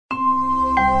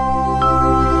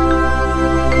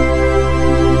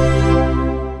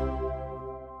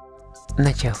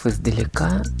Начав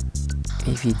издалека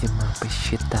и, видимо,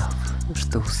 посчитав,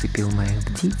 что усыпил мою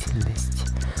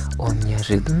бдительность, он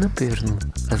неожиданно повернул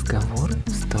разговор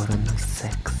в сторону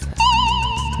секса.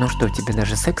 «Ну что, тебе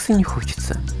даже секса не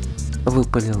хочется?» —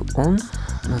 выпалил он,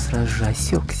 но сразу же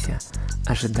осекся,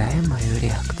 ожидая мою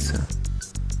реакцию.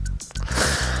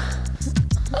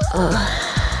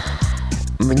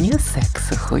 Мне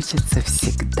секса хочется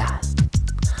всегда.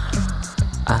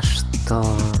 А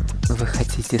что, вы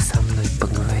хотите со мной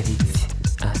поговорить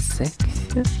о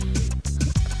сексе?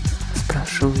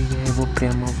 Спрашиваю я его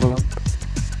прямо в лоб.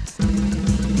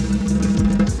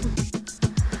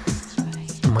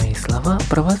 Мои слова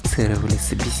провоцировали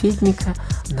собеседника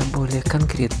на более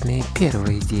конкретные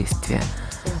первые действия.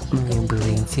 Мне было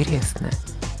интересно,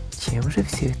 чем же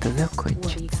все это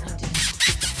закончится.